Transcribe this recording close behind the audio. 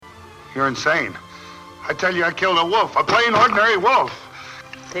You're insane. I tell you, I killed a wolf, a plain, ordinary wolf.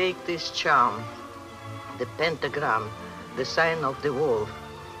 Take this charm, the pentagram, the sign of the wolf.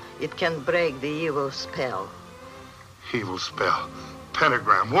 It can break the evil spell. Evil spell.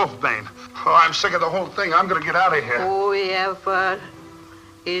 Pentagram, wolfbane. Oh, I'm sick of the whole thing. I'm gonna get out of here. Whoever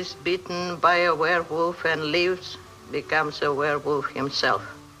is bitten by a werewolf and lives becomes a werewolf himself.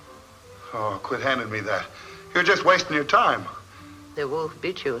 Oh, quit handing me that. You're just wasting your time. The wolf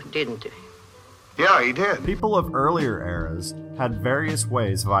bit you, didn't he? Yeah, he did. People of earlier eras had various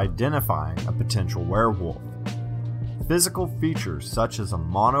ways of identifying a potential werewolf. Physical features such as a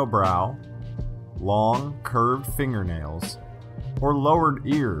monobrow, long, curved fingernails, or lowered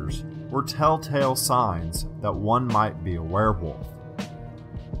ears were telltale signs that one might be a werewolf.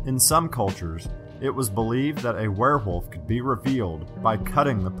 In some cultures, it was believed that a werewolf could be revealed by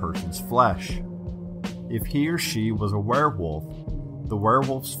cutting the person's flesh. If he or she was a werewolf, the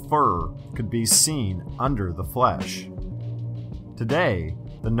werewolf's fur could be seen under the flesh. Today,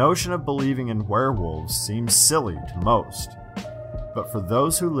 the notion of believing in werewolves seems silly to most, but for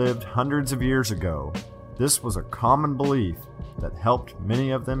those who lived hundreds of years ago, this was a common belief that helped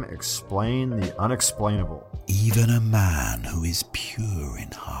many of them explain the unexplainable. Even a man who is pure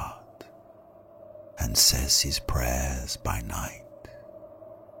in heart and says his prayers by night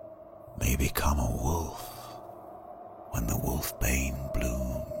may become a wolf when the wolfbane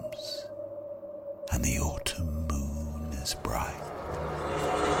blooms and the autumn moon is bright.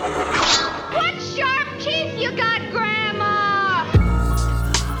 What sharp teeth you got, Grandma?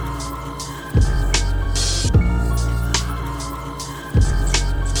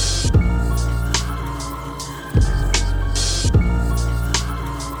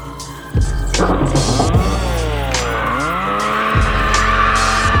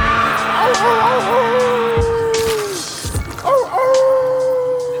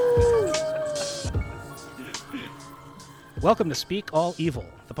 Welcome to Speak All Evil,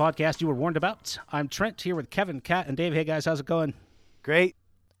 the podcast you were warned about. I'm Trent here with Kevin, Kat, and Dave. Hey guys, how's it going? Great.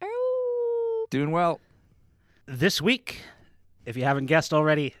 Doing well. This week, if you haven't guessed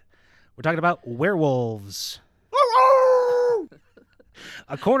already, we're talking about werewolves.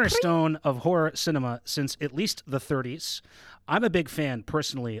 A cornerstone of horror cinema since at least the 30s. I'm a big fan,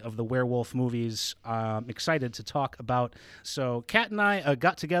 personally, of the werewolf movies. I'm excited to talk about. So Kat and I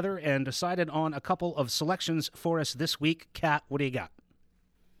got together and decided on a couple of selections for us this week. Kat, what do you got?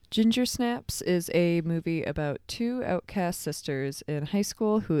 Ginger Snaps is a movie about two outcast sisters in high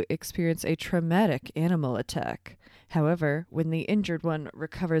school who experience a traumatic animal attack. However, when the injured one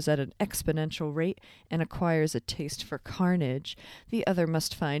recovers at an exponential rate and acquires a taste for carnage, the other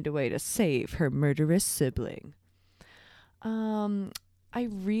must find a way to save her murderous sibling. I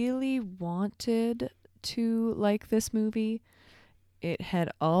really wanted to like this movie. It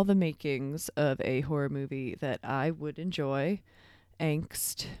had all the makings of a horror movie that I would enjoy.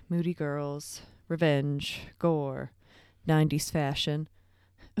 Angst, moody girls, revenge, gore, 90s fashion.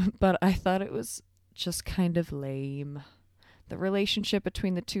 But I thought it was just kind of lame. The relationship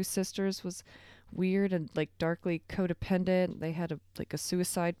between the two sisters was weird and like darkly codependent. They had a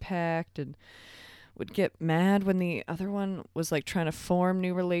suicide pact and would get mad when the other one was like trying to form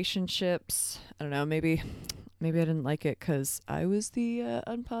new relationships. I don't know, maybe I didn't like it because I was the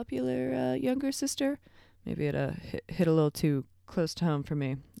unpopular younger sister. Maybe it hit a little too close to home for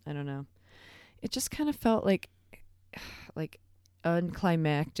me. I don't know. It just kind of felt like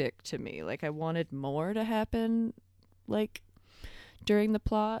unclimactic to me. Like I wanted more to happen, like during the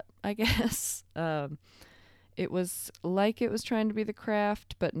plot, I guess. It was like it was trying to be The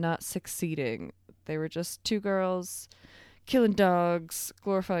Craft, but not succeeding. They were just two girls killing dogs,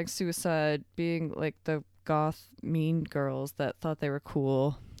 glorifying suicide, being like the goth mean girls that thought they were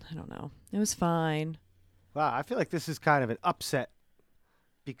cool. I don't know. It was fine. Wow, I feel like this is kind of an upset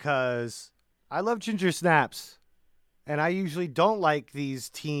because I love Ginger Snaps, and I usually don't like these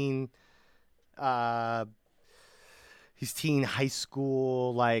teen high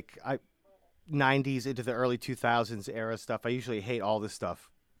school, 90s into the early 2000s era stuff. I usually hate all this stuff.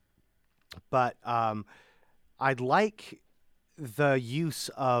 But I'd like the use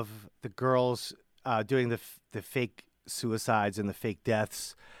of the girls doing the fake suicides and the fake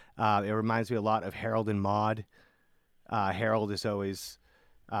deaths. It reminds me a lot of Harold and Maude. Harold is always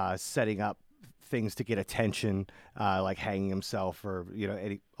setting up things to get attention, like hanging himself or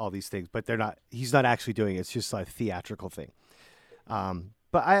all these things. But he's not actually doing it. It's just a theatrical thing.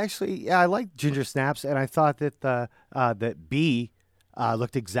 But I like Ginger Snaps, and I thought that that Bee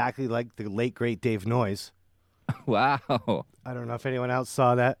looked exactly like the late great Dave Noyes. Wow. I don't know if anyone else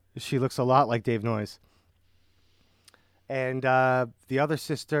saw that. She looks a lot like Dave Noyes. And the other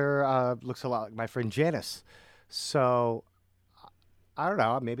sister looks a lot like my friend Janice. So I don't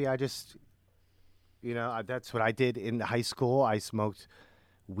know. Maybe I just, that's what I did in high school. I smoked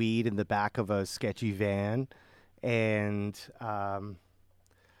weed in the back of a sketchy van and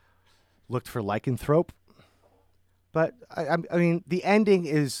looked for lycanthrope. But, I mean, the ending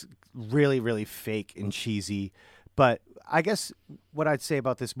is really, really fake and cheesy. But I guess what I'd say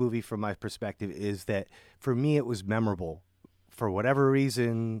about this movie from my perspective is that for me it was memorable. For whatever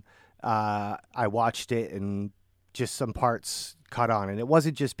reason, I watched it and just some parts caught on. And it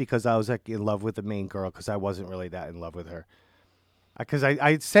wasn't just because I was like in love with the main girl, because I wasn't really that in love with her. Because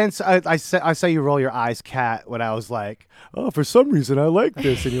I saw you roll your eyes, Kat, when I was like, oh, for some reason I like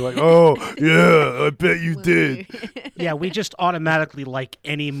this. And you're like, oh, yeah, I bet you did. Yeah, we just automatically like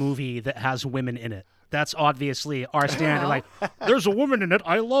any movie that has women in it. That's obviously our standard. Like, there's a woman in it.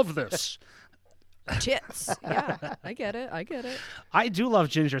 I love this. Chits. Yeah, I get it. I do love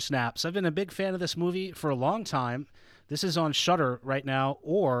Ginger Snaps. I've been a big fan of this movie for a long time. This is on Shudder right now,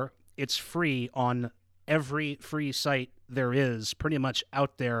 or it's free on every free site there is pretty much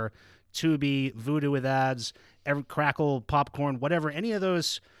out there. Tubi, Vudu with ads, Crackle, Popcorn, whatever, any of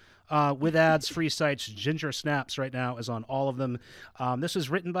those with ads, free sites. Ginger Snaps right now is on all of them. This was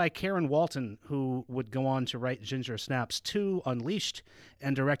written by Karen Walton, who would go on to write Ginger Snaps 2, Unleashed,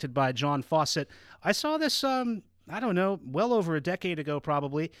 and directed by John Fawcett. I saw this, I don't know, well over a decade ago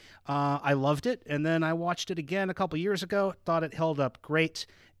probably. I loved it, and then I watched it again a couple years ago, thought it held up great,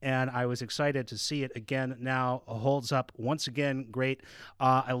 and I was excited to see it again. Now it holds up once again great.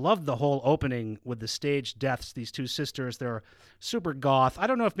 I loved the whole opening with the staged deaths. These two sisters, they're super goth. I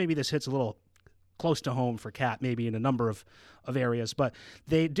don't know if maybe this hits a little close to home for Kat, maybe in a number of areas, but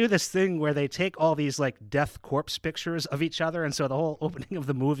they do this thing where they take all these like death corpse pictures of each other, and so the whole opening of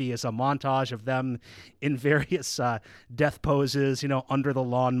the movie is a montage of them in various death poses, under the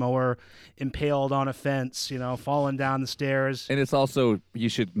lawnmower, impaled on a fence, falling down the stairs. And it's also, you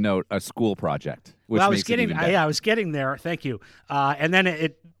should note, a school project. Which well, makes it even better. I was getting there. Thank you. And then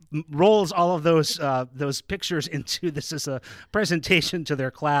it rolls all of those pictures into this is a presentation to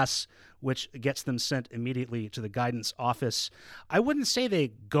their class, which gets them sent immediately to the guidance office. I wouldn't say they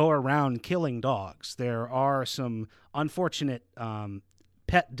go around killing dogs. There are some unfortunate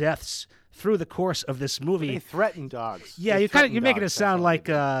pet deaths through the course of this movie. They threaten dogs. Yeah, you're making it sound like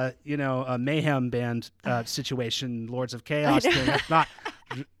a mayhem band situation, Lords of Chaos thing. It's not.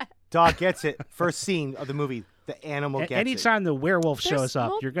 Dog gets it. First scene of the movie, the animal gets it. Anytime the werewolf shows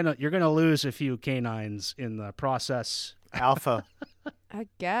up, you're gonna lose a few canines in the process. Alpha. I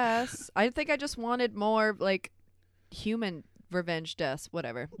guess. I think I just wanted more like human revenge deaths,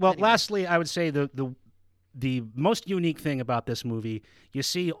 whatever. Well, Anyway. lastly, I would say the most unique thing about this movie, you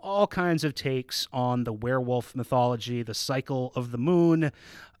see all kinds of takes on the werewolf mythology, the cycle of the moon,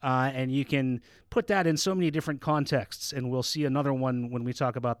 and you can put that in so many different contexts, and we'll see another one when we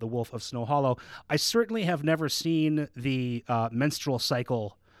talk about the Wolf of Snow Hollow. I certainly have never seen the menstrual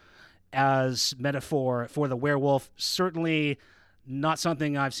cycle as metaphor for the werewolf. Certainly not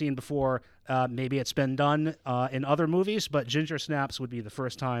something I've seen before. Maybe it's been done in other movies, but Ginger Snaps would be the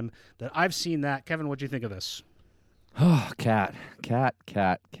first time that I've seen that. Kevin, what do you think of this? Oh, Cat.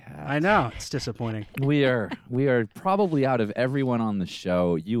 I know, it's disappointing. We are probably out of everyone on the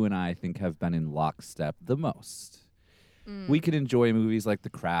show, you and I think have been in lockstep the most. We could enjoy movies like The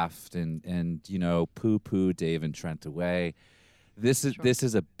Craft and poo Dave and Trent away. This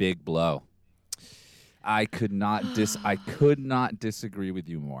is a big blow. I could not disagree with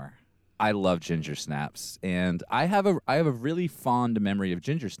you more. I love Ginger Snaps, and I have a really fond memory of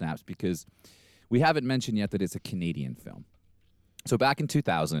Ginger Snaps because we haven't mentioned yet that it's a Canadian film. So back in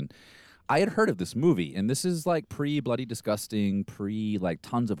 2000, I had heard of this movie, and this is like pre-Bloody Disgusting,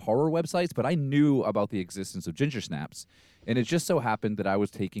 tons of horror websites, but I knew about the existence of Ginger Snaps, and it just so happened that I was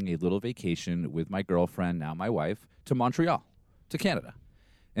taking a little vacation with my girlfriend, now my wife, to Montreal, to Canada.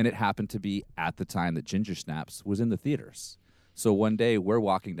 And it happened to be at the time that Ginger Snaps was in the theaters. So one day we're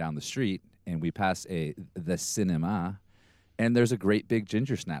walking down the street and we pass the cinema, and there's a great big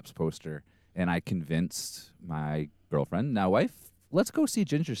Ginger Snaps poster. And I convinced my girlfriend, now wife, let's go see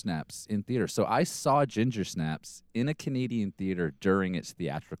Ginger Snaps in theater. So I saw Ginger Snaps in a Canadian theater during its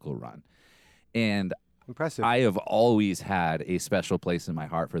theatrical run. And impressive. I have always had a special place in my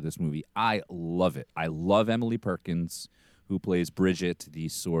heart for this movie. I love it. I love Emily Perkins, who plays Bridget, the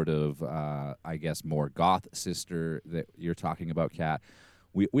sort of, more goth sister that you're talking about, Kat.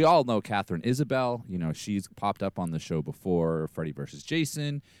 We all know Catherine Isabel. She's popped up on the show before, Freddy vs.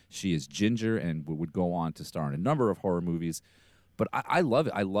 Jason. She is Ginger and would go on to star in a number of horror movies. But I love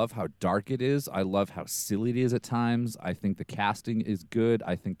it. I love how dark it is. I love how silly it is at times. I think the casting is good.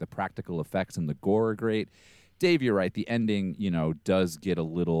 I think the practical effects and the gore are great. Dave, you're right. The ending, does get a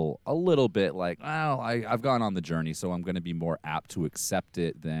little bit like, well, I've gone on the journey, so I'm going to be more apt to accept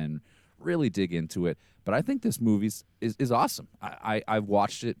it than really dig into it. But I think this movie is awesome. I've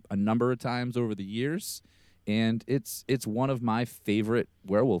watched it a number of times over the years, and it's one of my favorite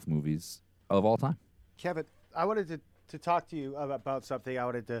werewolf movies of all time. Kevin, I wanted to talk to you about something. I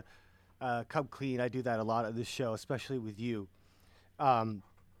wanted to come clean. I do that a lot on this show, especially with you.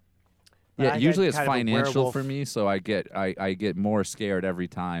 Yeah, usually it's kind of a financial werewolf. for me, so I get more scared every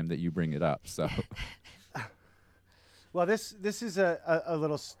time that you bring it up. So, Well, this is a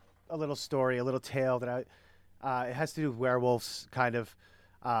little story, a little tale that it has to do with werewolves. Kind of,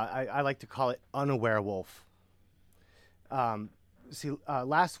 I like to call it unaware-wolf.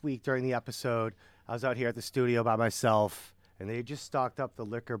 Last week during the episode, I was out here at the studio by myself, and they had just stocked up the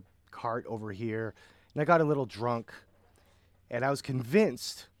liquor cart over here, and I got a little drunk, and I was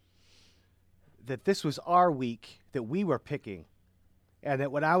convinced that this was our week that we were picking, and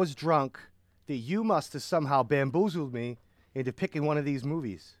that when I was drunk, that you must have somehow bamboozled me into picking one of these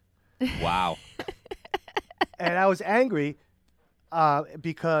movies. wow. And I was angry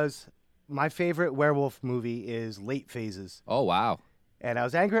because my favorite werewolf movie is Late Phases. Oh, wow. And I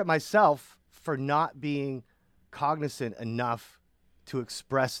was angry at myself for not being cognizant enough to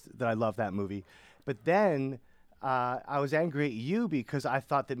express that I love that movie. But then I was angry at you because I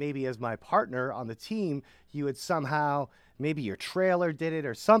thought that maybe as my partner on the team, you had somehow, maybe your trailer did it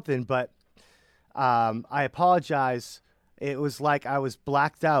or something. But I apologize. It was like I was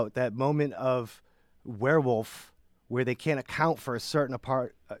blacked out, that moment of werewolf where they can't account for a certain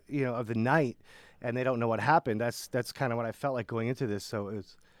part, of the night, and they don't know what happened. That's kind of what I felt like going into this. So it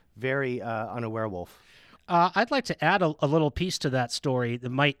was very unaware-wolf. I'd like to add a little piece to that story that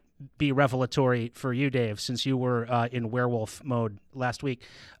might be revelatory for you, Dave, since you were in werewolf mode last week.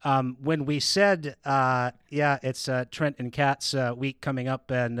 When we said, it's Trent and Kat's week coming up,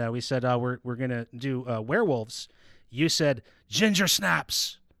 and we said we're going to do werewolves, you said, ginger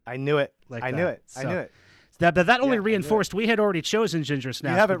snaps. I knew it. Like I that. knew it. So I knew it. That only Yeah, reinforced we had already chosen ginger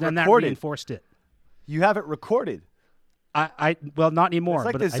snaps. You have but it then recorded. That reinforced it. You have it recorded. Well, not anymore. It's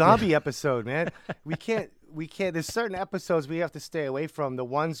like but the I did. zombie episode, man. We can't. There's certain episodes we have to stay away from. The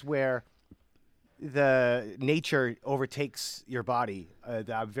ones where the nature overtakes your body.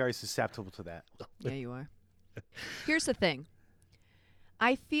 I'm very susceptible to that. Yeah, you are. Here's the thing.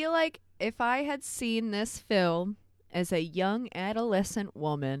 I feel like if I had seen this film as a young adolescent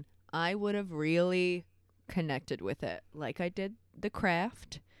woman, I would have really connected with it. Like I did The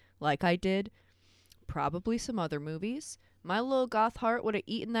Craft, like I did probably some other movies. My little goth heart would have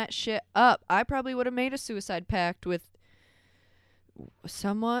eaten that shit up. I probably would have made a suicide pact with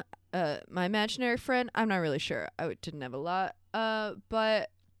someone, my imaginary friend. I'm not really sure. I didn't have a lot. But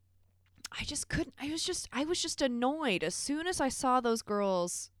I just couldn't. I was just annoyed. As soon as I saw those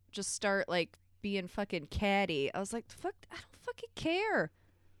girls just start like being fucking catty, I was like, fuck, I don't fucking care.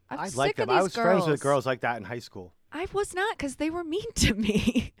 I'm sick like of them. these I was girls. friends with girls like that in high school. I was not, because they were mean to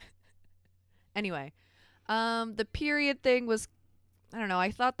me. Anyway, the period thing was, I don't know,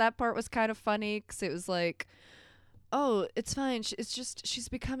 I thought that part was kind of funny, because it was like, oh, it's fine. It's just she's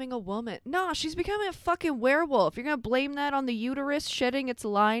becoming a woman. No, she's becoming a fucking werewolf. You're going to blame that on the uterus shedding its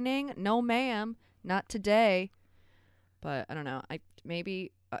lining? No, ma'am. Not today. But I don't know.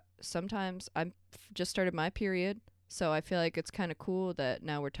 Maybe sometimes I'm just started my period, so I feel like it's kind of cool that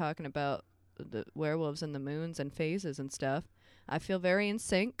now we're talking about the werewolves and the moons and phases and stuff. I feel very in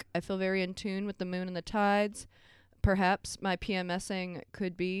sync. I feel very in tune with the moon and the tides. Perhaps my PMSing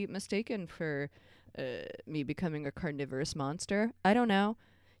could be mistaken for me becoming a carnivorous monster. I don't know.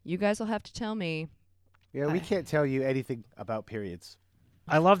 You guys will have to tell me. Yeah, we can't tell you anything about periods.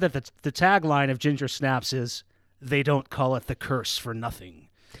 I love that the tagline of Ginger Snaps is, they don't call it the curse for nothing.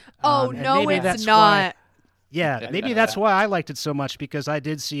 Oh, And no, maybe it's that's not. why- yeah, maybe that's why I liked it so much, because I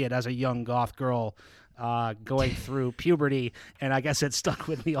did see it as a young goth girl going through puberty, and I guess it stuck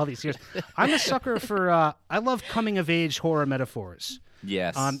with me all these years. I'm a sucker for, I love coming-of-age horror metaphors.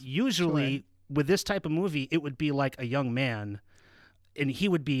 Yes. Usually, with this type of movie, it would be like a young man, and he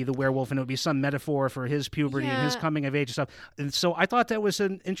would be the werewolf, and it would be some metaphor for his puberty and his Yeah. coming of age and stuff. And so I thought that was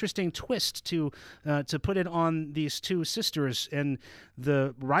an interesting twist to put it on these two sisters and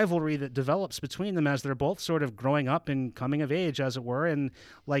the rivalry that develops between them as they're both sort of growing up and coming of age, as it were, and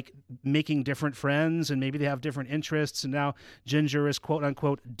like making different friends, and maybe they have different interests. And now Ginger is quote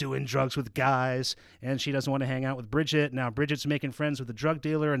unquote doing drugs with guys, and she doesn't want to hang out with Bridget. Now Bridget's making friends with the drug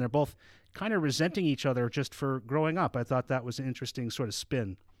dealer, and they're both kind of resenting each other just for growing up. I thought that was an interesting sort of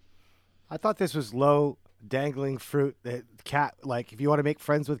spin. I thought this was low dangling fruit that Cat, like, if you want to make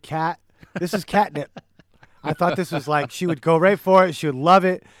friends with Cat, this is catnip. I thought this was like, she would go right for it. She would love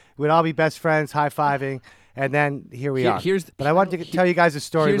it. We'd all be best friends, high-fiving. And then here we are. But I wanted to tell you guys a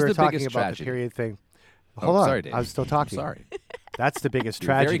story. We were talking about the period thing. Hold on. Sorry, Dave. I was still talking. I'm sorry. That's the biggest You're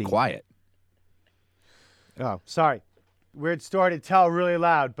tragedy. very quiet. Oh, sorry. Weird story to tell really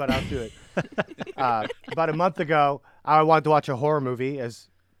loud, but I'll do it. About a month ago, I wanted to watch a horror movie as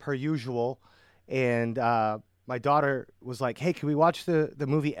per usual. And my daughter was like, hey, can we watch the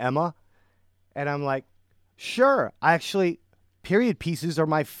movie Emma? And I'm like, sure. Period pieces are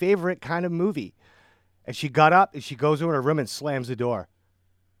my favorite kind of movie. And she got up and she goes into her room and slams the door.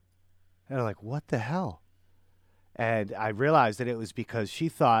 And I'm like, what the hell? And I realized that it was because she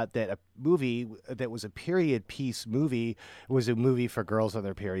thought that a movie that was a period piece movie was a movie for girls on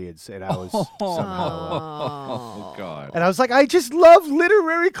their periods. And I was somehow... Oh, God. And I was like, I just love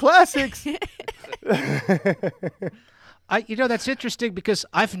literary classics. That's interesting because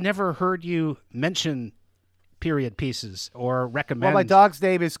I've never heard you mention period pieces or recommend. Well, my dog's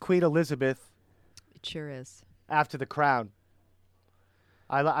name is Queen Elizabeth. It sure is. After the crown.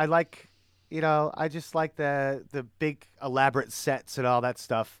 I like, I just like the big elaborate sets and all that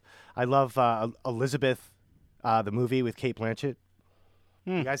stuff. I love Elizabeth, the movie with Kate Blanchett.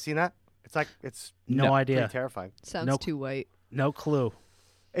 You guys seen that? It's no idea. Pretty terrifying. Sounds too white. No clue.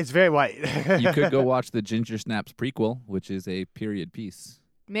 It's very white. You could go watch the Ginger Snaps prequel, which is a period piece.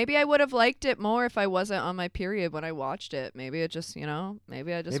 Maybe I would have liked it more if I wasn't on my period when I watched it. Maybe it just,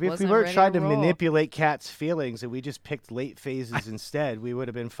 maybe I just Maybe wasn't if we weren't ready trying to to roll. manipulate Kat's feelings and we just picked late phases instead, we would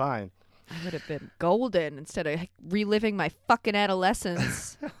have been fine. I would have been golden instead of reliving my fucking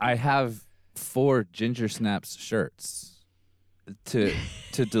adolescence. I have 4 Ginger Snaps shirts to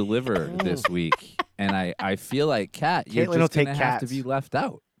deliver this week, and I feel like Kat, you're Caitlin will just take gonna have to Cats. be left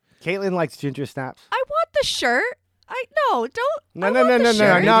out. Caitlin likes ginger snaps. I want the shirt. Don't. No, I no, want no, the no,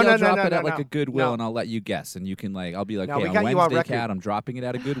 shirt. Maybe no, I'll no, drop no, it no, at like no. a Goodwill, No. and I'll let you guess, and you can I'll be like, No, hey, we on got you on Wednesday, record. Kat, I'm dropping it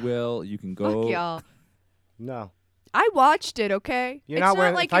at a Goodwill. You can go. Fuck y'all. No. I watched it, okay? You're It's not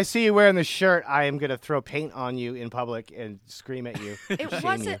wearing. like If I see you wearing the shirt, I am gonna throw paint on you in public and scream at you. It Shame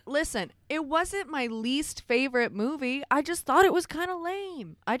wasn't. you. Listen, it wasn't my least favorite movie. I just thought it was kind of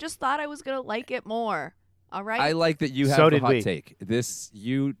lame. I just thought I was gonna like it more. All right. I like that you have So the did hot we. take.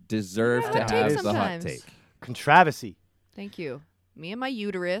 You deserve Yeah, to hot take have the hot sometimes. take. Controversy. Thank you. Me and my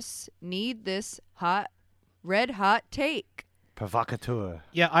uterus need this red hot take. Provocateur.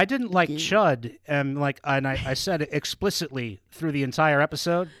 Yeah, I didn't like Chud, and I said it explicitly through the entire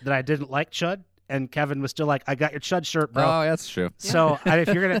episode that I didn't like Chud, and Kevin was still like, "I got your Chud shirt, bro." Oh, that's true. So if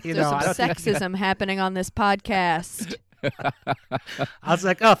you're gonna, There's I some don't think, sexism happening on this podcast. I was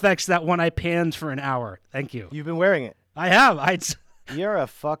like, "Oh, thanks." That one I panned for an hour. Thank you. You've been wearing it. I have. You're a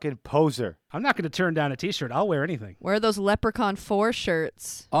fucking poser. I'm not going to turn down a T-shirt. I'll wear anything. Where are those Leprechaun 4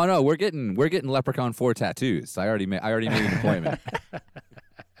 shirts? Oh no, we're getting Leprechaun 4 tattoos. I already made an appointment.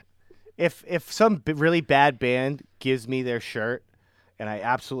 If some really bad band gives me their shirt, and I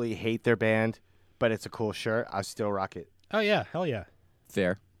absolutely hate their band, but it's a cool shirt, I'll still rock it. Oh yeah, hell yeah.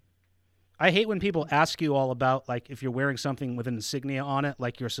 Fair. I hate when people ask you all about, like, if you're wearing something with an insignia on it,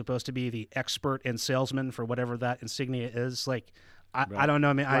 like you're supposed to be the expert and salesman for whatever that insignia is. Like, I don't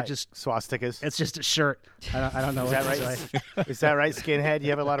know, man. I Right. just Swastikas. it's just a shirt. I don't know. Is what that to right? say. Is that right, skinhead? You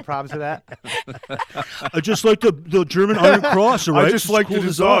have a lot of problems with that? I just like the German Iron Cross. All right, I just like the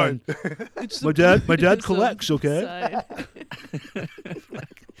design. My dad collects. Okay.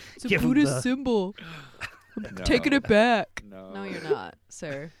 It's a Give him Buddhist the- symbol. I'm taking it back. No, you're not,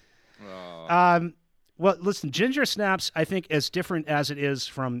 sir. Well, listen, Ginger Snaps, I think, as different as it is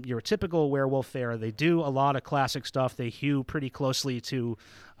from your typical werewolf fare, they do a lot of classic stuff. They hew pretty closely to,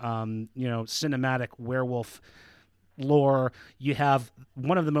 cinematic werewolf lore. You have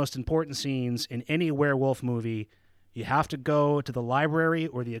one of the most important scenes in any werewolf movie. You have to go to the library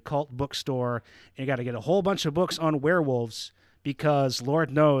or the occult bookstore, and you got to get a whole bunch of books on werewolves because Lord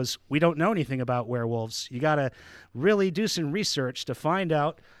knows we don't know anything about werewolves. You got to really do some research to find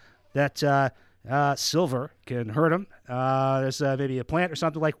out that silver can hurt them. There's maybe a plant or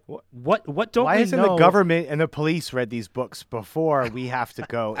something. Like what don't Why we hasn't know? the government and the police read these books before we have to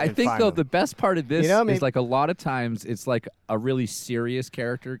go I and think find though them? the best part of this maybe- is like a lot of times it's like a really serious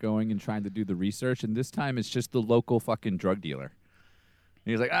character going and trying to do the research, and this time it's just the local fucking drug dealer.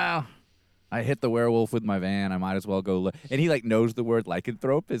 And he's like, oh, I hit the werewolf with my van. I might as well go look. And he like knows the word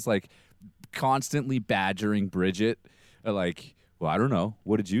lycanthrope is like constantly badgering Bridget, like, Well, I don't know.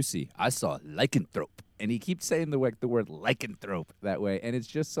 What did you see? I saw lycanthrope. And he keeps saying the word lycanthrope that way. And it's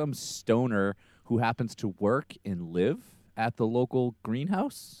just some stoner who happens to work and live at the local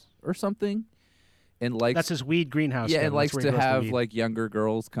greenhouse or something. And likes, That's his weed greenhouse. yeah, Kevin. and That's likes where he to grows the have weed. like younger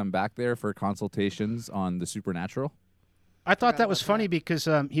girls come back there for consultations on the supernatural. I thought Forgot that was about funny that. because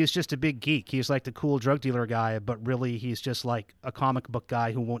he's just a big geek. He's like the cool drug dealer guy, but really he's just like a comic book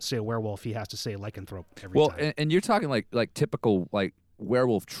guy who won't say werewolf. He has to say lycanthrope every Well, time. and you're talking like typical like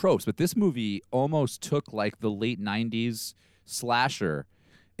werewolf tropes, but this movie almost took like the late '90s slasher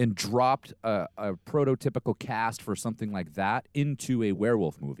and dropped a prototypical cast for something like that into a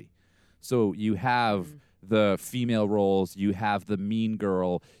werewolf movie. So you have the female roles, you have the mean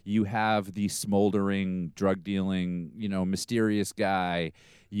girl, you have the smoldering, drug dealing, mysterious guy.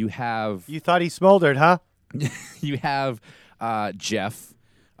 You have You thought he smoldered, huh? you have Jeff,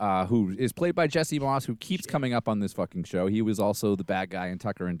 who is played by Jesse Moss, who keeps coming up on this fucking show. He was also the bad guy in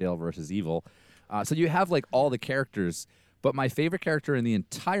Tucker and Dale versus Evil. So you have like all the characters, but my favorite character in the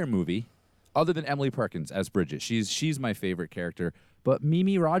entire movie, other than Emily Perkins as Bridget, she's my favorite character. But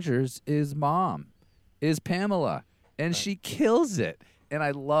Mimi Rogers is mom, is Pamela, and she kills it. And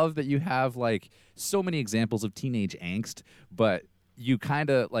I love that you have like so many examples of teenage angst, but you kind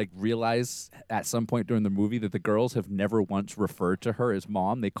of like realize at some point during the movie that the girls have never once referred to her as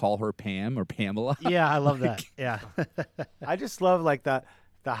mom. They call her Pam or Pamela. Yeah, I love that. Yeah. I just love like the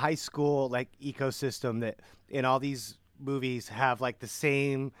high school like ecosystem that in all these movies have like the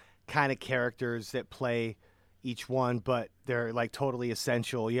same kind of characters that play each one, but they're like totally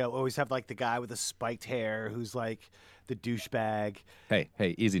essential. You always have like the guy with the spiked hair who's like the douchebag. Hey,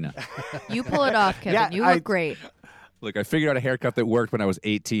 easy now. You pull it off, Kevin. Yeah, you look great. Look, I figured out a haircut that worked when I was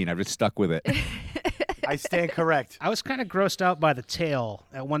 18. I've just stuck with it. I stand correct. I was kind of grossed out by the tail.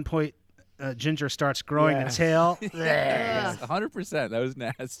 At one point, Ginger starts growing Yeah. a tail. 100%. That was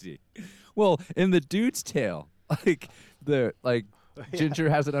nasty. Well, in the dude's tale, Ginger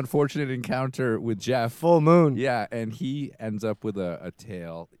has an unfortunate encounter with Jeff. Full moon. Yeah, and he ends up with a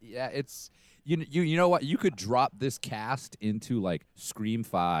tail. Yeah, it's you know what? You could drop this cast into like Scream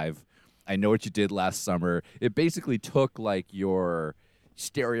 5. I Know What You Did Last Summer. It basically took like your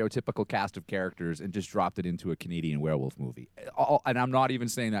stereotypical cast of characters and just dropped it into a Canadian werewolf movie. And I'm not even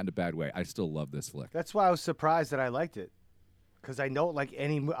saying that in a bad way. I still love this flick. That's why I was surprised that I liked it, because I don't like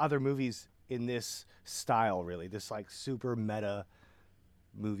any other movies in this style. Really, this like super meta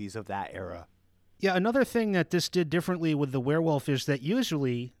movies of that era. Yeah, another thing that this did differently with the werewolf is that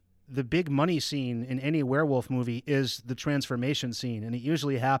usually the big money scene in any werewolf movie is the transformation scene, and it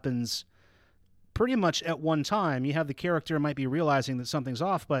usually happens pretty much at one time. You have the character might be realizing that something's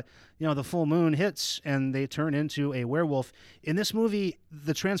off, but the full moon hits and they turn into a werewolf. In this movie,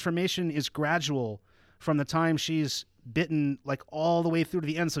 the transformation is gradual from the time she's bitten like all the way through to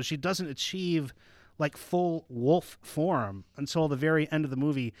the end, so she doesn't achieve like full wolf form until the very end of the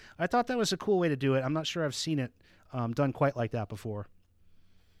movie. I thought that was a cool way to do it. I'm not sure I've seen it done quite like that before.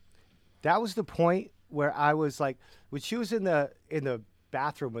 That was the point where I was like, when she was in the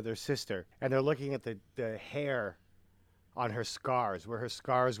bathroom with her sister, and they're looking at the hair on her scars, where her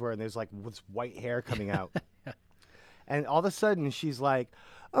scars were, and there's like this white hair coming out. And all of a sudden she's like,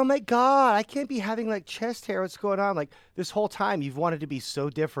 oh my God, I can't be having like chest hair. What's going on? Like this whole time you've wanted to be so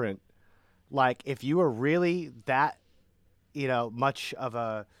different. Like if you were really that, much of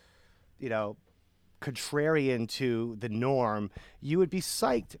a, contrarian to the norm, you would be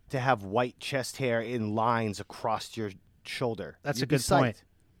psyched to have white chest hair in lines across your shoulder. That's You'd a be good point. psyched.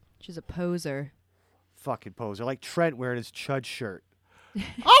 She's a poser. Fucking poser. Like Trent wearing his Chud shirt.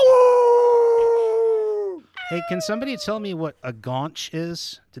 Ow! Hey, can somebody tell me what a gaunch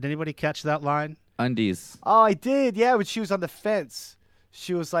is? Did anybody catch that line? Undies. Oh, I did. Yeah, when she was on the fence,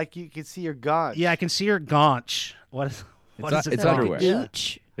 she was like, you could see your gun. Yeah, I can see her gaunch. What is it? It's called? underwear.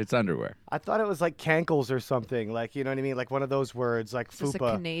 Gooch. It's underwear. I thought it was like cankles or something. Like, you know what I mean? Like one of those words, like Is this a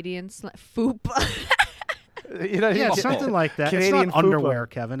fupa. Canadian fupa? You know what I Yeah, mean? something like that. Canadian it's not fupa. underwear,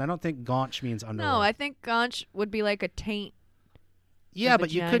 Kevin. I don't think gaunch means underwear. No, I think gaunch would be like a taint. yeah, the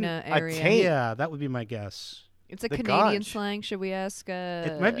but you couldn't. vagina area. taint. Yeah, that would be my guess. It's a The Canadian gaunch. slang. Should we ask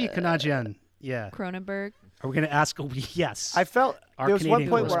It might be Canadian. Yeah. Cronenberg? Are we going to ask? Yes. I felt Our there was one Canadian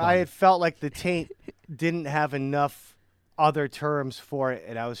point where I correspondent. had felt like the taint didn't have enough other terms for it,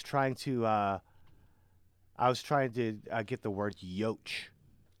 and I was trying to get the word yoch.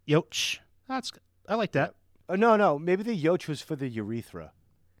 Yoch. I like that. Oh no, maybe the yoch was for the urethra.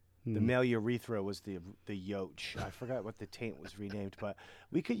 The Hmm. male urethra was the yoch. I forgot what the taint was renamed, but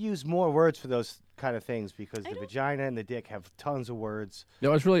we could use more words for those kind of things because the vagina and the dick have tons of words.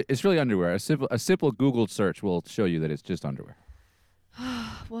 No, it's really underwear. A simple Google search will show you that it's just underwear.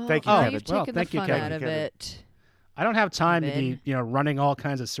 Well, Thank you, now Kevin. you've Well, taken thank the you, fun Kevin. out of Kevin. it. I don't have time to Kevin. be, running all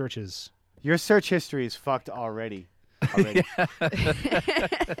kinds of searches. Your search history is fucked already.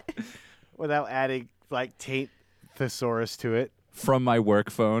 Without adding like taint thesaurus to it. From my work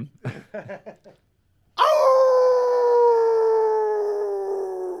phone.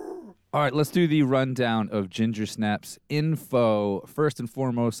 All right, let's do the rundown of Ginger Snaps info. First and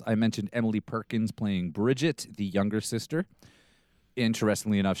foremost, I mentioned Emily Perkins playing Bridget, the younger sister.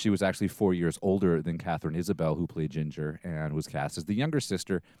 Interestingly enough, she was actually 4 years older than Catherine Isabel, who played Ginger and was cast as the younger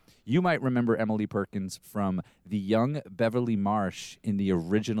sister. You might remember Emily Perkins from the young Beverly Marsh in the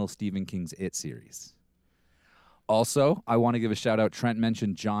original Stephen King's It series. Also, I want to give a shout out. Trent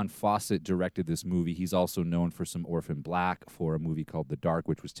mentioned John Fawcett directed this movie. He's also known for some Orphan Black, for a movie called The Dark,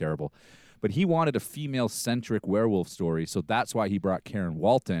 which was terrible. But he wanted a female-centric werewolf story, so that's why he brought Karen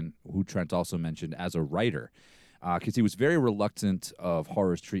Walton, who Trent also mentioned, as a writer, because he was very reluctant of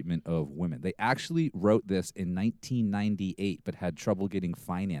horror's treatment of women. They actually wrote this in 1998, but had trouble getting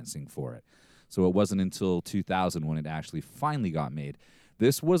financing for it. So it wasn't until 2000 when it actually finally got made.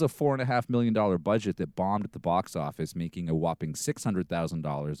 This was a $4.5 million budget that bombed at the box office, making a whopping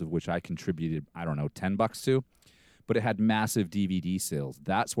 $600,000, of which I contributed, $10 to. But it had massive DVD sales.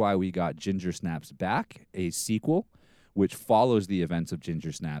 That's why we got Ginger Snaps Back, a sequel, which follows the events of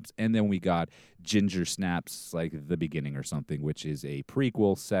Ginger Snaps. And then we got Ginger Snaps, like The Beginning or something, which is a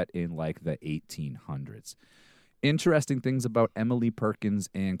prequel set in like the 1800s. Interesting things about Emily Perkins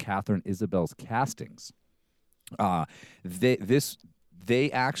and Catherine Isabel's castings.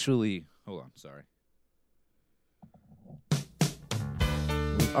 They actually, hold on, sorry.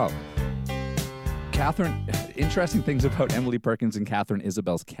 Oh. Interesting things about Emily Perkins and Catherine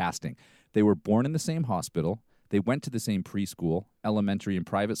Isabel's casting. They were born in the same hospital. They went to the same preschool, elementary, and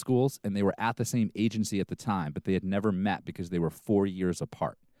private schools, and they were at the same agency at the time, but they had never met because they were 4 years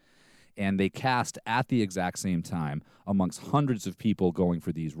apart. And they cast at the exact same time amongst hundreds of people going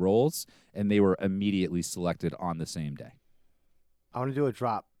for these roles, and they were immediately selected on the same day. I want to do a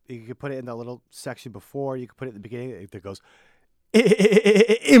drop. You could put it in the little section before. You could put it at the beginning that goes,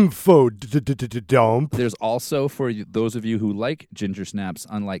 info dump. There's also, for those of you who like Ginger Snaps,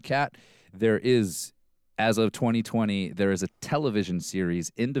 unlike Kat, there is, as of 2020, there is a television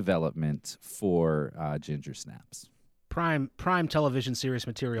series in development for Ginger Snaps. Prime television series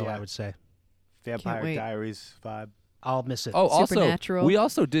material, Yeah. I would say. Vampire wait. Diaries vibe. I'll miss it. Oh, also, Supernatural. we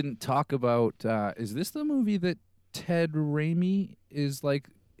also didn't talk about, is this the movie that Ted Raimi is like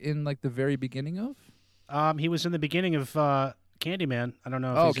in like the very beginning of? He was in the beginning of Candyman. I don't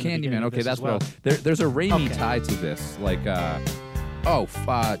know. If Oh, he's in the beginning Candyman. of Okay, this that's as well. what. There's a Raimi Okay. tie to this. Like,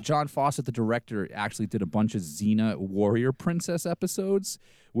 John Fawcett, the director, actually did a bunch of Xena Warrior Princess episodes,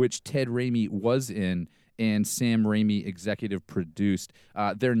 which Ted Raimi was in, and Sam Raimi executive produced.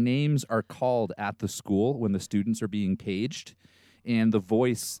 Their names are called at the school when the students are being paged, and the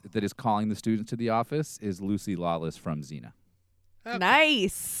voice that is calling the students to the office is Lucy Lawless from Xena.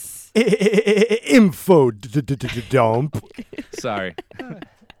 Nice. Info dump. Sorry.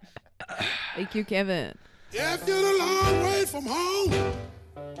 Thank you, Kevin. If you're a long way from home,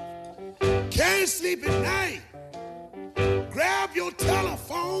 can't sleep at night, grab your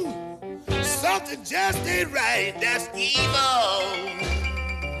telephone. Something just ain't right. That's evil.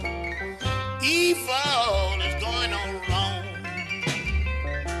 Evil is going on wrong.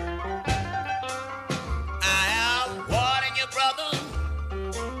 I am warning you, brother.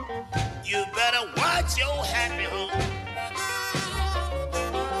 You better watch your happy home.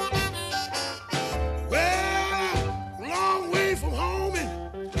 Well, long way from home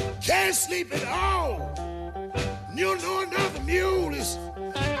and can't sleep at all. You know another mule is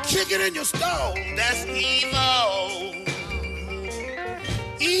kicking in your stall. That's evil.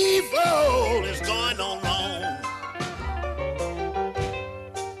 Evil is going on wrong.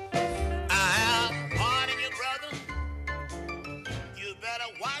 I am warning you, brother. You better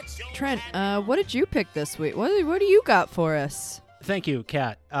watch your Trent, what did you pick this week? What do you got for us? Thank you,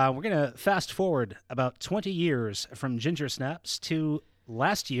 Kat. We're going to fast forward about 20 years from Ginger Snaps to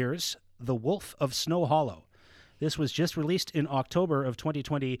last year's The Wolf of Snow Hollow. This was just released in October of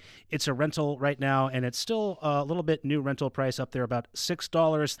 2020. It's a rental right now, and it's still a little bit new rental price up there, about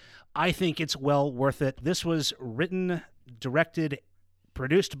 $6. I think it's well worth it. This was written, directed,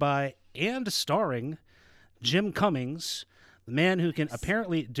 produced by, and starring Jim Cummings, the man who can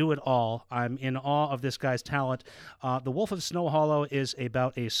apparently do it all. I'm in awe of this guy's talent. The Wolf of Snow Hollow is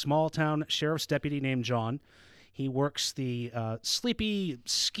about a small-town sheriff's deputy named John. He works the sleepy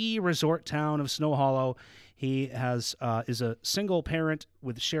ski resort town of Snow Hollow. He is a single parent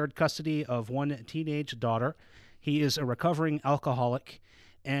with shared custody of one teenage daughter. He is a recovering alcoholic,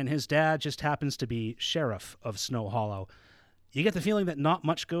 and his dad just happens to be sheriff of Snow Hollow. You get the feeling that not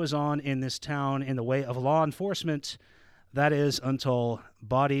much goes on in this town in the way of law enforcement. That is until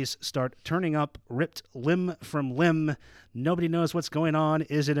bodies start turning up, ripped limb from limb. Nobody knows what's going on.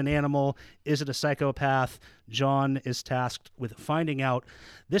 Is it an animal? Is it a psychopath? John is tasked with finding out.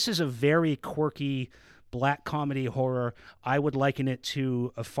 This is a very quirky black comedy horror. I would liken it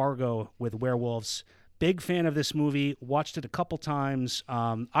to a Fargo with werewolves. Big fan of this movie. Watched it a couple times.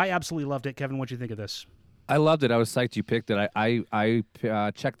 I absolutely loved it. Kevin, what'd you think of this? I loved it. I was psyched you picked it. I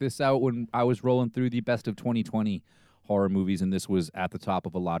checked this out when I was rolling through the best of 2020 horror movies, and this was at the top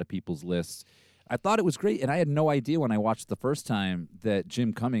of a lot of people's lists. I thought it was great, and I had no idea when I watched the first time that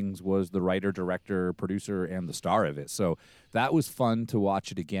Jim Cummings was the writer, director, producer, and the star of it. So that was fun to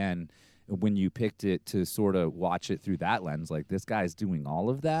watch it again when you picked it, to sort of watch it through that lens. Like, this guy's doing all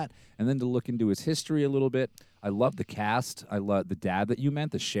of that, and then to look into his history a little bit. I love the cast. I love the dad that you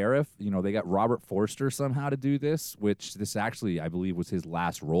meant, the sheriff. You know, they got Robert Forster somehow to do this, which this actually, I believe, was his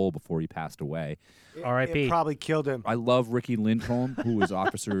last role before he passed away. R.I.P. It probably killed him. I love Ricky Lindholm, who was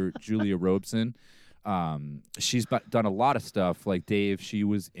Officer Julia Robeson. She's done a lot of stuff. Like Dave, she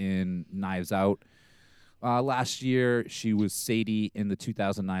was in Knives Out last year. She was Sadie in the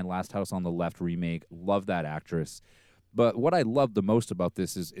 2009 Last House on the Left remake. Love that actress. But what I love the most about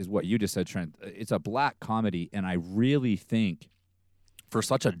this is what you just said, Trent. It's a black comedy, and I really think for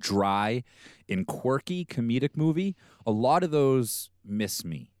such a dry and quirky comedic movie, a lot of those miss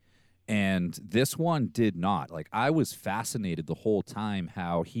me. And this one did not. Like, I was fascinated the whole time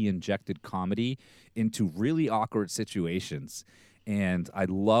how he injected comedy into really awkward situations. And I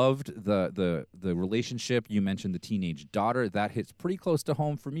loved the relationship. You mentioned the teenage daughter. That hits pretty close to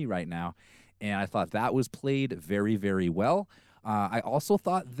home for me right now. And I thought that was played very, very well. I also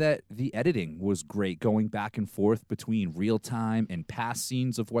thought that the editing was great, going back and forth between real time and past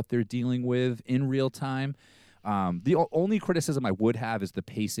scenes of what they're dealing with in real time. The only criticism I would have is the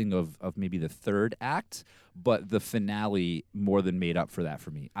pacing of maybe the third act, but the finale more than made up for that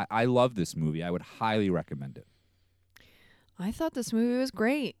for me. I love this movie. I would highly recommend it. I thought this movie was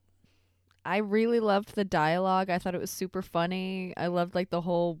great. I really loved the dialogue. I thought it was super funny. I loved like the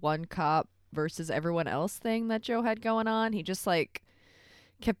whole one cop versus everyone else thing that Joe had going on. He just like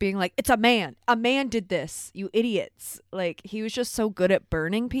kept being like, it's a man did this, you idiots. Like, he was just so good at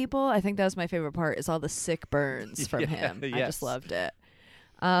burning people. I think that was my favorite part, is all the sick burns from him. Yes. I just loved it.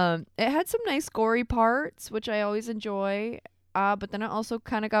 It had some nice gory parts, which I always enjoy. But then it also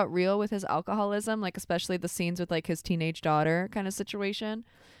kind of got real with his alcoholism, like especially the scenes with like his teenage daughter kind of situation.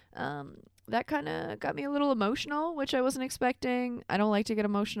 That kind of got me a little emotional, which I wasn't expecting. I don't like to get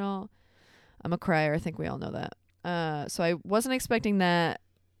emotional. I'm a crier. I think we all know that. So I wasn't expecting that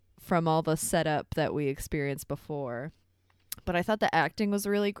from all the setup that we experienced before. But I thought the acting was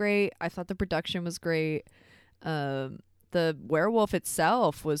really great. I thought the production was great. The werewolf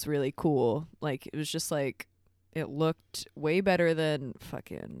itself was really cool. Like, it was just like, it looked way better than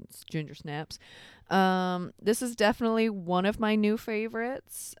fucking Ginger Snaps. This is definitely one of my new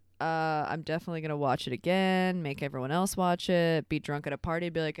favorites. I'm definitely going to watch it again, make everyone else watch it, be drunk at a party,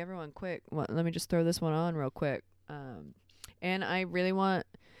 be like, everyone, quick, let me just throw this one on real quick. And I really want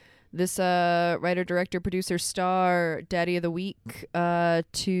this writer, director, producer, star, Daddy of the Week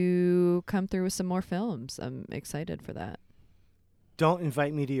to come through with some more films. I'm excited for that. Don't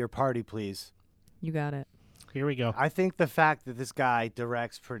invite me to your party, please. You got it. Here we go. I think the fact that this guy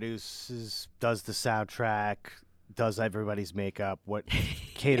directs, produces, does the soundtrack, does everybody's makeup, what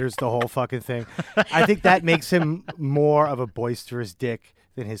caters the whole fucking thing, I think that makes him more of a boisterous dick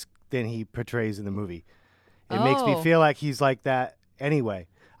than he portrays in the movie. It makes me feel like he's like that anyway.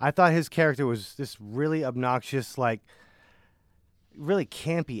 I thought his character was this really obnoxious, like really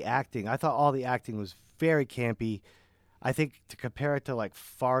campy acting. I thought all the acting was very campy. I think to compare it to like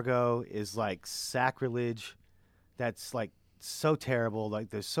Fargo is like sacrilege. That's like so terrible.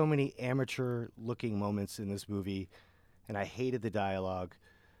 Like, there's so many amateur looking moments in this movie, and I hated the dialogue.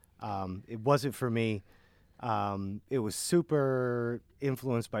 It wasn't for me. It was super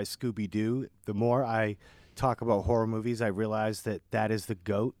influenced by Scooby-Doo. The more I talk about horror movies, I realize that is the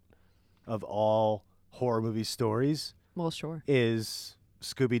GOAT of all horror movie stories. Well, sure. Is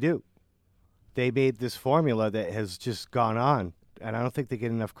Scooby-Doo. They made this formula that has just gone on, and I don't think they get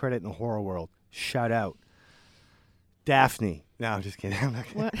enough credit in the horror world. Shout out. Daphne. No, I'm just kidding. I'm not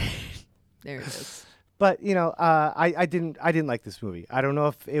kidding. What? There it is. But, you know, I didn't like this movie. I don't know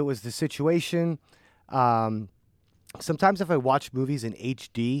if it was the situation. Sometimes if I watch movies in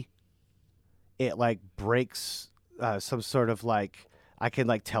HD, it like breaks some sort of like, I can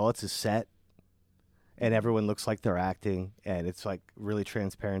like tell it's a set. and everyone looks like they're acting, and it's like really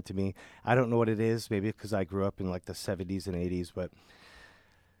transparent to me. I don't know what it is, maybe because I grew up in like the 70s and 80s, but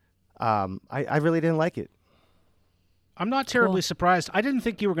I really didn't like it. I'm not terribly surprised. I didn't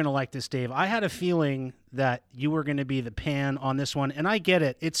think you were going to like this, Dave. I had a feeling that you were going to be the pan on this one, and I get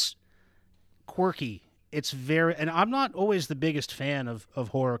it. It's quirky. It's very, and I'm not always the biggest fan of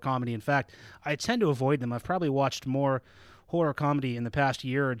horror comedy. In fact, I tend to avoid them. I've probably watched more horror comedy in the past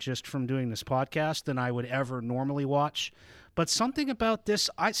year just from doing this podcast than I would ever normally watch. But something about this,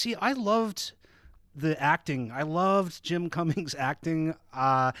 I loved the acting. I loved Jim Cummings' acting.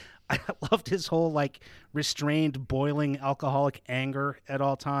 I loved his whole like restrained, boiling alcoholic anger at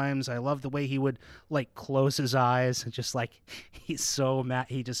all times. I loved the way he would like close his eyes and just like he's so mad.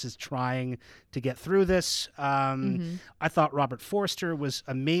 He just is trying to get through this. I thought Robert Forster was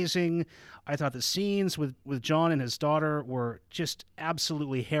amazing. I thought the scenes with John and his daughter were just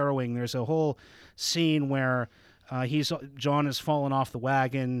absolutely harrowing. There's a whole scene where John has fallen off the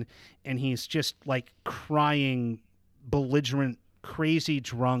wagon and he's just like crying, belligerent, crazy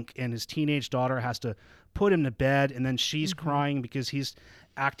drunk, and his teenage daughter has to put him to bed, and then she's crying because he's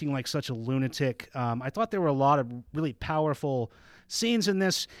acting like such a lunatic. I thought there were a lot of really powerful scenes in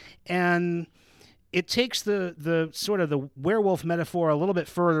this, and it takes the sort of the werewolf metaphor a little bit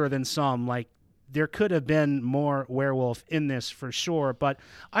further than some. Like there could have been more werewolf in this for sure, but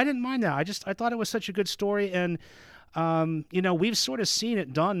I didn't mind that. I thought it was such a good story, and we've sort of seen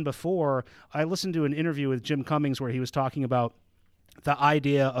it done before. I listened to an interview with Jim Cummings where he was talking about the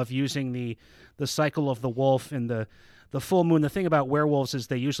idea of using the cycle of the wolf and the full moon. The thing about werewolves is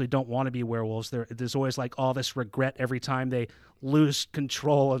they usually don't want to be werewolves. There's always like all this regret every time they lose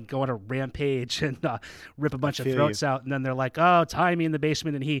control and go on a rampage and rip a bunch of throats out. And then they're like, oh, tie me in the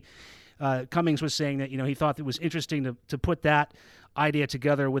basement. And Cummings was saying that, he thought it was interesting to put that idea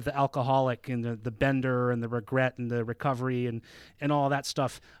together with the alcoholic and the bender and the regret and the recovery and all that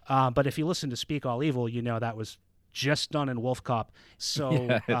stuff. But if you listen to Speak All Evil, that was just done in Wolf Cop.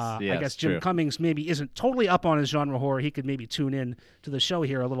 So I guess Jim Cummings maybe isn't totally up on his genre horror. He could maybe tune in to the show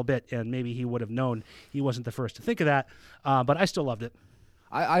here a little bit, and maybe he would have known he wasn't the first to think of that. But I still loved it.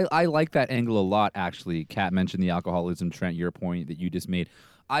 I like that angle a lot, actually. Kat mentioned the alcoholism, Trent, your point that you just made.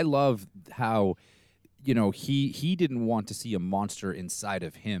 I love how, he didn't want to see a monster inside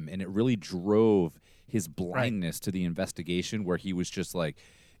of him, and it really drove his blindness to the investigation, where he was just like,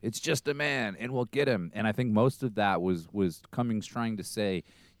 it's just a man, and we'll get him. And I think most of that was Cummings trying to say,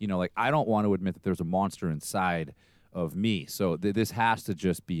 I don't want to admit that there's a monster inside of me. So this has to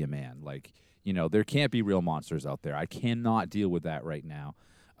just be a man. There can't be real monsters out there. I cannot deal with that right now.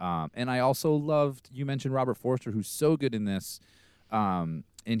 And I also loved, you mentioned Robert Forster, who's so good in this.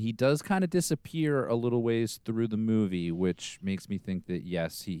 And he does kind of disappear a little ways through the movie, which makes me think that,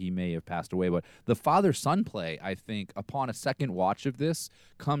 yes, he may have passed away. But the father-son play, I think, upon a second watch of this,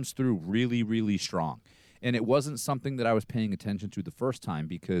 comes through really, really strong. And it wasn't something that I was paying attention to the first time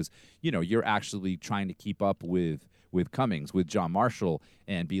because, you're actually trying to keep up with Cummings, with John Marshall,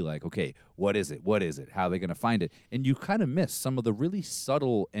 and be like, okay, what is it? What is it? How are they going to find it? And you kind of miss some of the really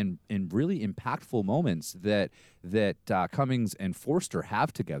subtle and really impactful moments that Cummings and Forster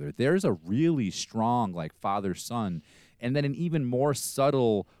have together. There's a really strong, father-son, and then an even more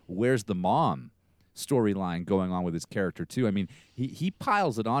subtle where's the mom storyline going on with his character, too. I mean, he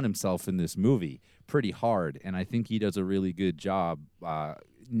piles it on himself in this movie pretty hard, and I think he does a really good job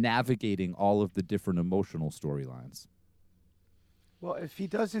navigating all of the different emotional storylines. Well, if he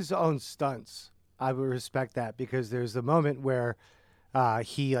does his own stunts, I would respect that, because there's a moment where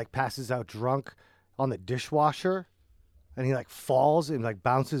he passes out drunk on the dishwasher, and he falls and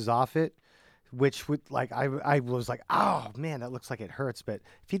bounces off it, which would I was like, oh man, that looks like it hurts. But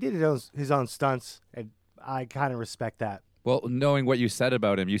if he did his own stunts, I kind of respect that. Well, knowing what you said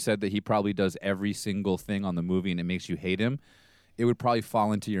about him, you said that he probably does every single thing on the movie and it makes you hate him. It would probably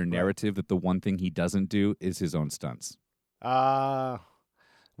fall into your narrative that the one thing he doesn't do is his own stunts. I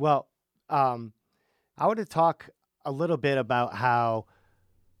want to talk a little bit about how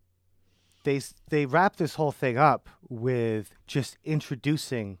they wrap this whole thing up with just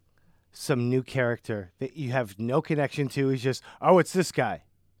introducing some new character that you have no connection to. He's just, oh, it's this guy.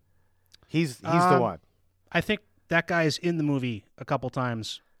 He's the one. I think that guy's in the movie a couple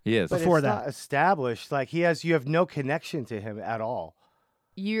times. He is. But before it's that. not established. You have no connection to him at all.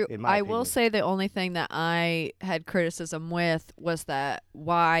 I will say the only thing that I had criticism with was that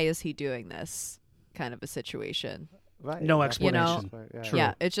why is he doing this kind of a situation? Right. No explanation. True.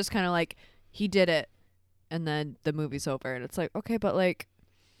 Yeah, it's just kind of like he did it and then the movie's over and it's like, okay, but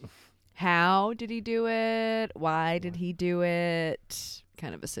how did he do it? Why did he do it?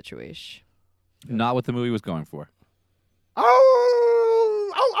 Kind of a situation. Not what the movie was going for.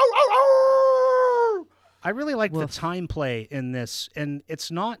 I really like the time play in this, and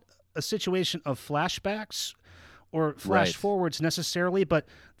it's not a situation of flashbacks or flash forwards necessarily, but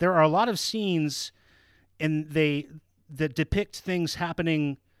there are a lot of scenes that depict things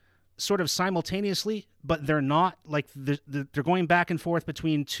happening sort of simultaneously, but they're not like they're going back and forth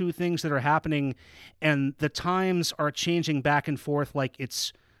between two things that are happening, and the times are changing back and forth. Like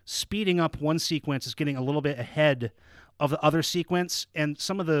it's speeding up one sequence, is getting a little bit ahead of the other sequence, and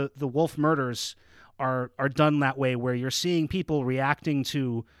some of the wolf murders are done that way, where you're seeing people reacting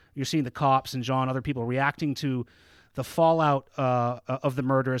to, you're seeing the cops and John, other people reacting to the fallout of the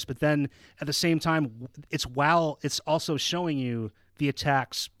murders, but then at the same time, it's also showing you the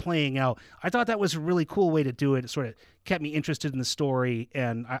attacks playing out. I thought that was a really cool way to do it. It sort of kept me interested in the story,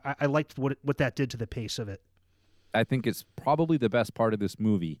 and I liked what that did to the pace of it. I think it's probably the best part of this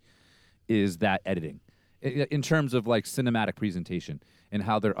movie is that editing, in terms of like cinematic presentation and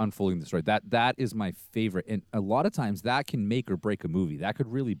how they're unfolding the story. That is my favorite, and a lot of times that can make or break a movie. That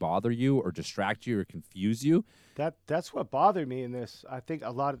could really bother you or distract you or confuse you. That's what bothered me in this. I think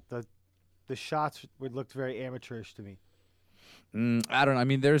a lot of the shots looked very amateurish to me. I don't know. I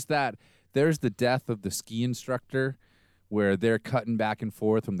mean, there's the death of the ski instructor, where they're cutting back and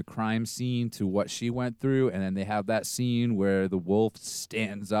forth from the crime scene to what she went through, and then they have that scene where the wolf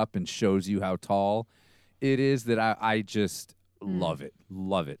stands up and shows you how tall it is. That I just love it.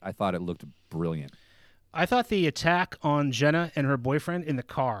 I thought it looked brilliant. I thought the attack on Jenna and her boyfriend in the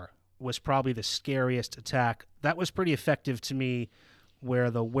car was probably the scariest attack. That was pretty effective to me, where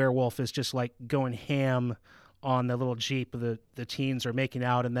the werewolf is just like going ham on the little Jeep the teens are making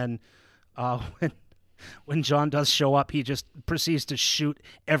out, and then when John does show up, he just proceeds to shoot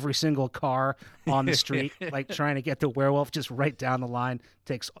every single car on the street, like trying to get the werewolf just right down the line.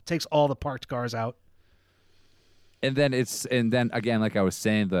 Takes all the parked cars out. And then again, like I was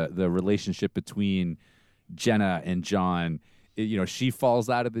saying, the relationship between Jenna and John, she falls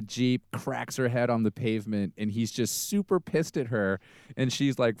out of the Jeep, cracks her head on the pavement, and he's just super pissed at her. And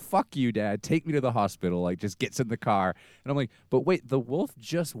she's like, "Fuck you, Dad. Take me to the hospital." Like, just gets in the car. And I'm like, but wait, the wolf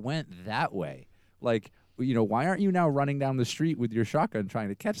just went that way. Like, why aren't you now running down the street with your shotgun trying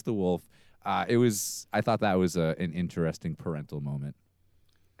to catch the wolf? I thought that was an interesting parental moment.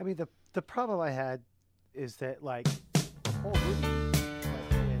 I mean, the problem I had is that, like, the whole movie.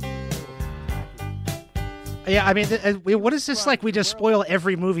 Yeah, I mean, what is this like? We just spoil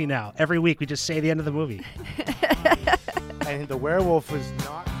every movie now. Every week we just say the end of the movie. And the werewolf was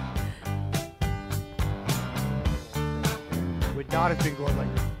not... would not have been going like...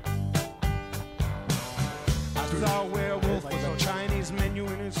 I saw a werewolf with a Chinese menu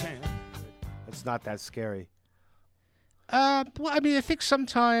in his hand. It's not that scary. Well, I mean, I think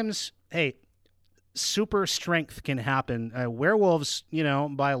sometimes, super strength can happen. Werewolves,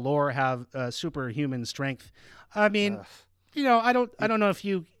 by lore, have superhuman strength. I mean, I don't know if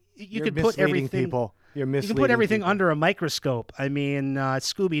you could put everything. People. You're misleading. You can put everything people. under a microscope. I mean,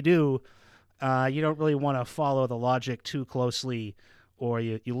 Scooby-Doo, you don't really want to follow the logic too closely, or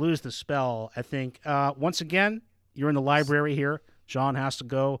you lose the spell. I think once again, you're in the library here. John has to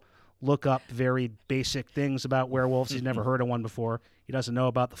go look up very basic things about werewolves. He's never heard of one before. He doesn't know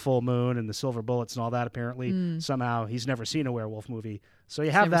about the full moon and the silver bullets and all that, apparently. Somehow he's never seen a werewolf movie. So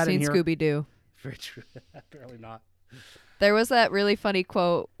you have that in here. Never seen Scooby-Doo. Very true. Apparently not. There was that really funny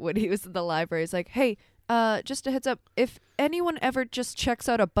quote when he was in the library. He's like, "Hey, just a heads up. If anyone ever just checks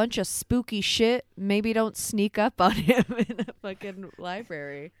out a bunch of spooky shit, maybe don't sneak up on him in a fucking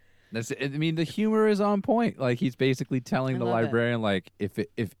library." The humor is on point. Like, he's basically telling the librarian, like, if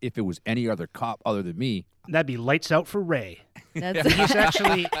it was any other cop other than me, that'd be lights out for Ray. That's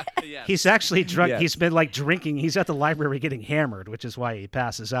He's actually drunk. Yes. He's been like drinking. He's at the library getting hammered, which is why he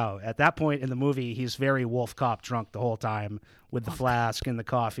passes out. At that point in the movie, he's very wolf cop drunk the whole time with the flask and the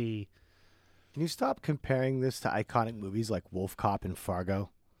coffee. Can you stop comparing this to iconic movies like Wolf Cop and Fargo?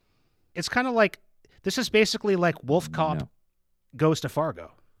 It's kind of like, this is basically like Wolf Cop goes to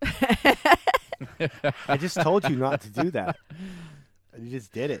Fargo. I just told you not to do that. You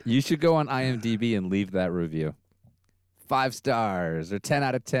just did it. You should go on IMDb and leave that review. 5 stars or 10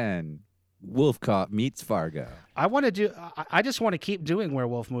 out of 10. Wolf Cop meets Fargo. I just want to keep doing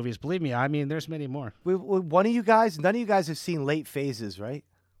werewolf movies. Believe me, I mean, there's many more. None of you guys have seen Late Phases, right?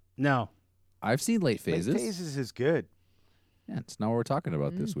 No. I've seen Late Phases. Late Phases is good. Yeah, it's not what we're talking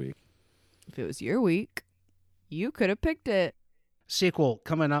about this week. If it was your week, you could have picked it. Sequel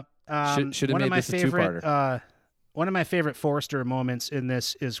coming up. Should have made this a two-parter. One of my favorite Forrester moments in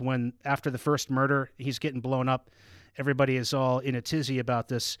this is when, after the first murder, he's getting blown up, everybody is all in a tizzy about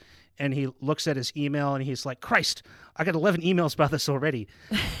this. And he looks at his email and he's like, Christ, I got 11 emails about this already.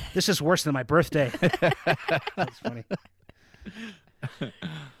 This is worse than my birthday. That's funny.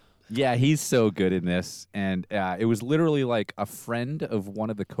 Yeah, he's so good in this. And it was literally like a friend of one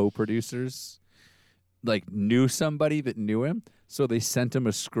of the co-producers like knew somebody that knew him. So they sent him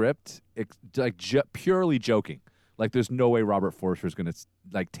a script, purely joking. Like, there's no way Robert Forster's going to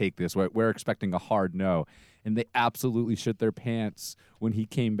like take this. We're expecting a hard no. And they absolutely shit their pants when he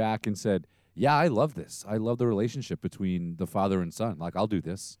came back and said, yeah, I love this. I love the relationship between the father and son. Like, I'll do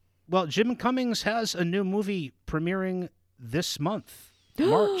this. Well, Jim Cummings has a new movie premiering this month,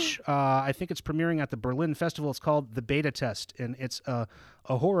 March. I think it's premiering at the Berlin Festival. It's called The Beta Test, and it's a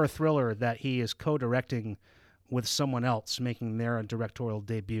horror thriller that he is co-directing with someone else, making their directorial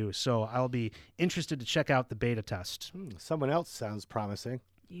debut. So I'll be interested to check out The Beta Test. Someone else sounds promising.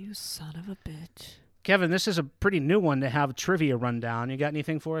 You son of a bitch. Kevin, this is a pretty new one to have trivia rundown. You got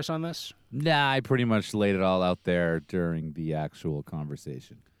anything for us on this? Nah, I pretty much laid it all out there during the actual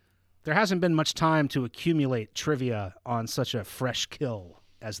conversation. There hasn't been much time to accumulate trivia on such a fresh kill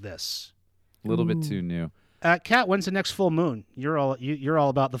as this. A little bit too new. Kat, when's the next full moon? You're all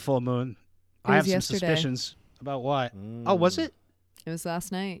about the full moon. I have some suspicions about what. Oh, was it? It was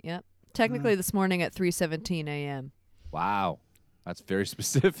last night. Yep. Technically, this morning at 3:17 a.m. Wow, that's very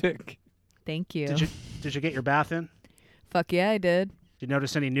specific. Thank you. Did you get your bath in? Fuck yeah, I did. Did you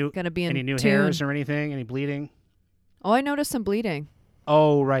notice any new tune. hairs or anything? Any bleeding? Oh, I noticed some bleeding.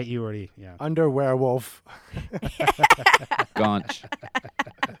 Oh, right, you already, yeah. Under werewolf. Gaunch.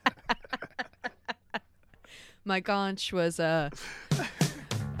 My gaunch was quite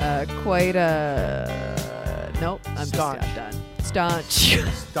nope. I'm Staunch. just done. Staunch.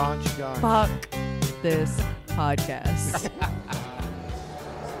 Staunch gaunch. Fuck this podcast.